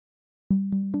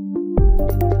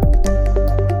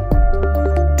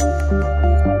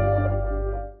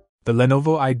The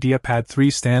Lenovo IdeaPad 3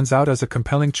 stands out as a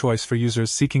compelling choice for users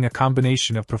seeking a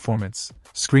combination of performance,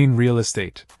 screen real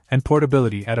estate, and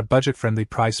portability at a budget-friendly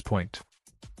price point.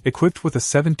 Equipped with a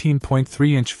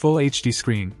 17.3-inch Full HD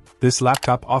screen, this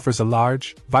laptop offers a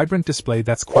large, vibrant display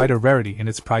that's quite a rarity in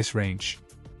its price range.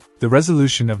 The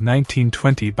resolution of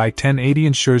 1920 by 1080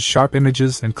 ensures sharp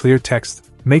images and clear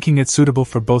text, making it suitable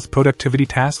for both productivity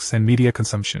tasks and media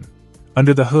consumption.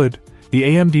 Under the hood, the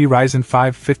AMD Ryzen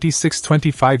 5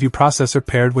 5625U processor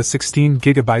paired with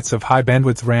 16GB of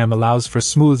high-bandwidth RAM allows for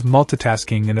smooth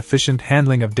multitasking and efficient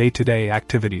handling of day-to-day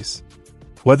activities.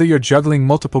 Whether you're juggling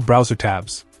multiple browser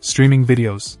tabs, streaming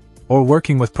videos, or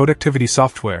working with productivity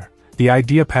software, the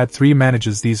IdeaPad 3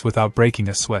 manages these without breaking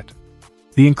a sweat.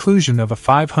 The inclusion of a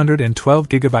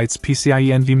 512GB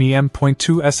PCIe NVMe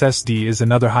M.2 SSD is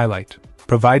another highlight,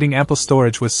 providing ample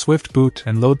storage with swift boot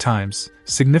and load times,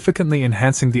 significantly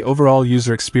enhancing the overall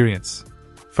user experience.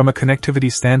 From a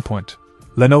connectivity standpoint,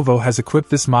 Lenovo has equipped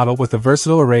this model with a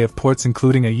versatile array of ports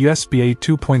including a USB-A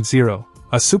 2.0,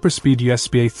 a super-speed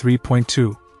USB-A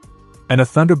 3.2, and a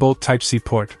Thunderbolt Type-C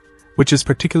port, which is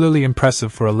particularly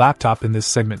impressive for a laptop in this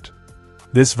segment.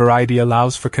 This variety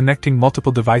allows for connecting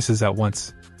multiple devices at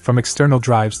once, from external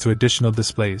drives to additional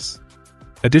displays.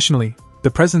 Additionally,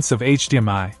 the presence of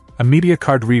HDMI, a media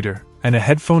card reader, and a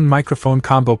headphone microphone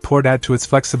combo port add to its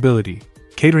flexibility,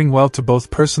 catering well to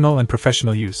both personal and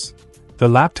professional use. The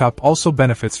laptop also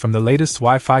benefits from the latest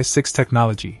Wi-Fi 6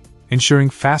 technology, ensuring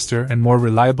faster and more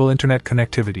reliable internet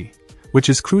connectivity, which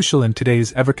is crucial in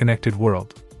today's ever-connected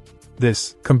world.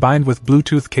 This, combined with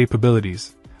Bluetooth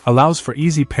capabilities, allows for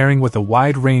easy pairing with a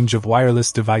wide range of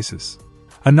wireless devices.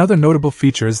 Another notable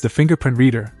feature is the fingerprint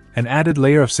reader, an added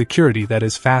layer of security that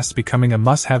is fast becoming a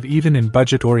must-have even in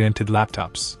budget-oriented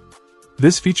laptops.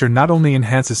 This feature not only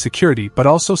enhances security but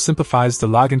also simplifies the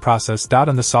login process.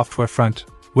 On the software front,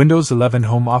 Windows 11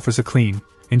 Home offers a clean,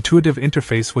 intuitive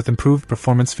interface with improved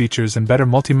performance features and better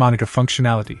multi-monitor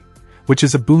functionality, which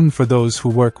is a boon for those who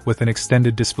work with an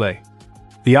extended display.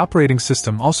 The operating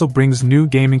system also brings new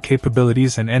gaming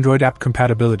capabilities and Android app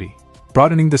compatibility,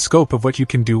 broadening the scope of what you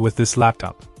can do with this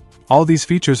laptop. All these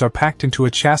features are packed into a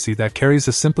chassis that carries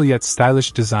a simple yet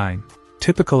stylish design,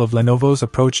 typical of Lenovo's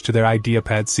approach to their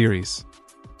IdeaPad series.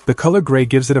 The color gray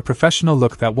gives it a professional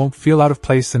look that won't feel out of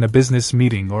place in a business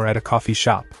meeting or at a coffee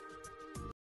shop.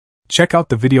 Check out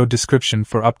the video description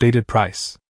for updated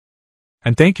price.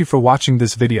 And thank you for watching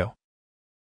this video.